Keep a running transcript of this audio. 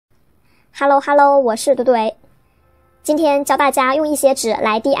Hello， 我是怼怼。今天教大家用一些纸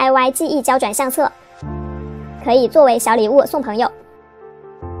来 DIY 记忆胶卷相册，可以作为小礼物送朋友。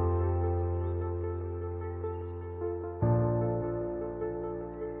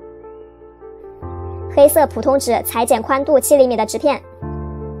黑色普通纸裁剪宽度7厘米的纸片，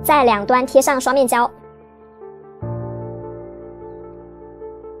在两端贴上双面胶，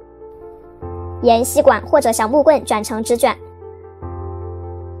沿吸管或者小木棍转成纸卷。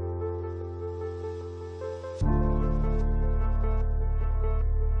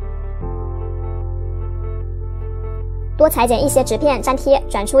多裁剪一些纸片粘贴，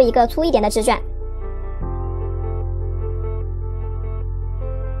转出一个粗一点的纸卷。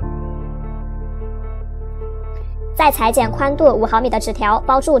再裁剪宽度5毫米的纸条，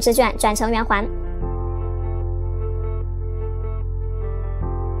包住纸卷，转成圆环。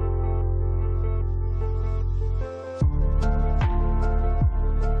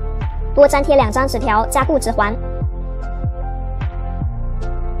多粘贴2张纸条，加固纸环。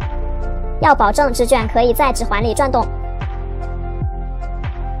要保证纸卷可以在纸环里转动。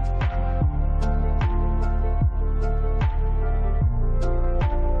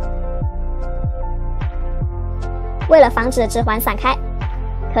为了防止纸环散开，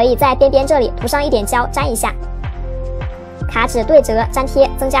可以在边边这里涂上一点胶，粘一下。卡纸对折粘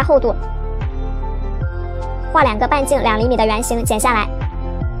贴，增加厚度。画2个半径2厘米的圆形，剪下来。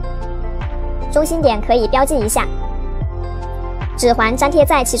中心点可以标记一下。纸环粘贴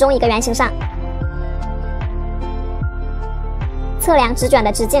在其中一个圆形上。测量纸卷的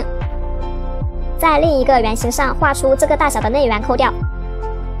直径，在另一个圆形上画出这个大小的内圆，抠掉。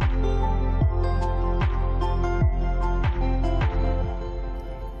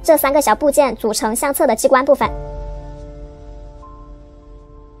这3个小部件组成相册的机关部分。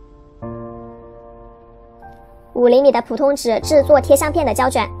5厘米的普通纸制作贴相片的胶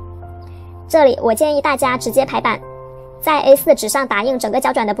卷，这里我建议大家直接排版，在 A4 纸上打印整个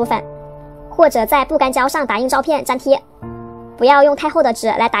胶卷的部分，或者在不干胶上打印照片粘贴。不要用太厚的纸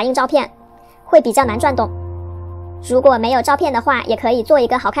来打印照片，会比较难转动。如果没有照片的话，也可以做一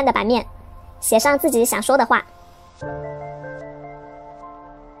个好看的版面，写上自己想说的话。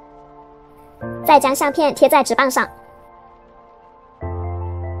再将相片贴在纸棒上，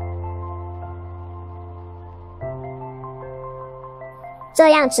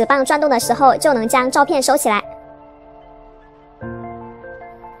这样纸棒转动的时候就能将照片收起来。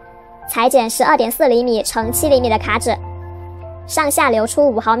裁剪12.4厘米乘7厘米的卡纸，上下留出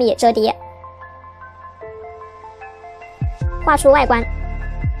5毫米折叠，画出外观。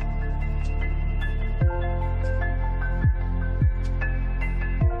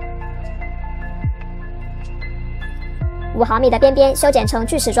5毫米的边边修剪成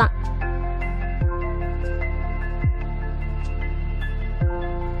锯齿状。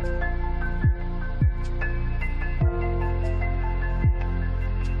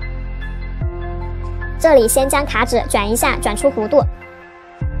这里先将卡纸卷一下，转出弧度。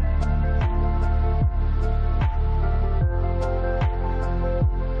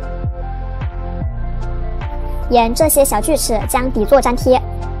沿这些小锯齿将底座粘贴。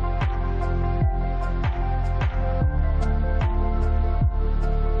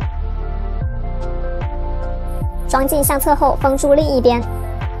装进相册后封住另一边，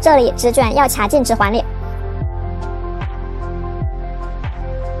这里纸卷要卡进纸环里。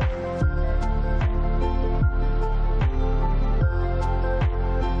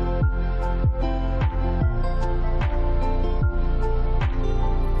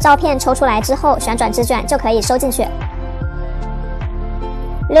照片抽出来之后，旋转纸卷就可以收进去。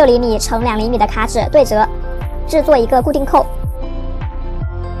6厘米乘2厘米的卡纸对折，制作一个固定扣。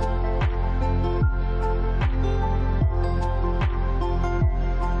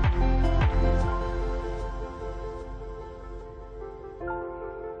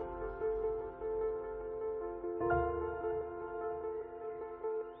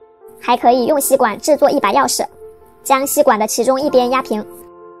还可以用吸管制作一把钥匙，将吸管的其中一边压平，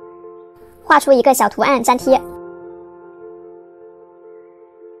画出一个小图案粘贴。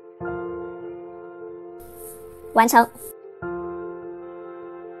完成。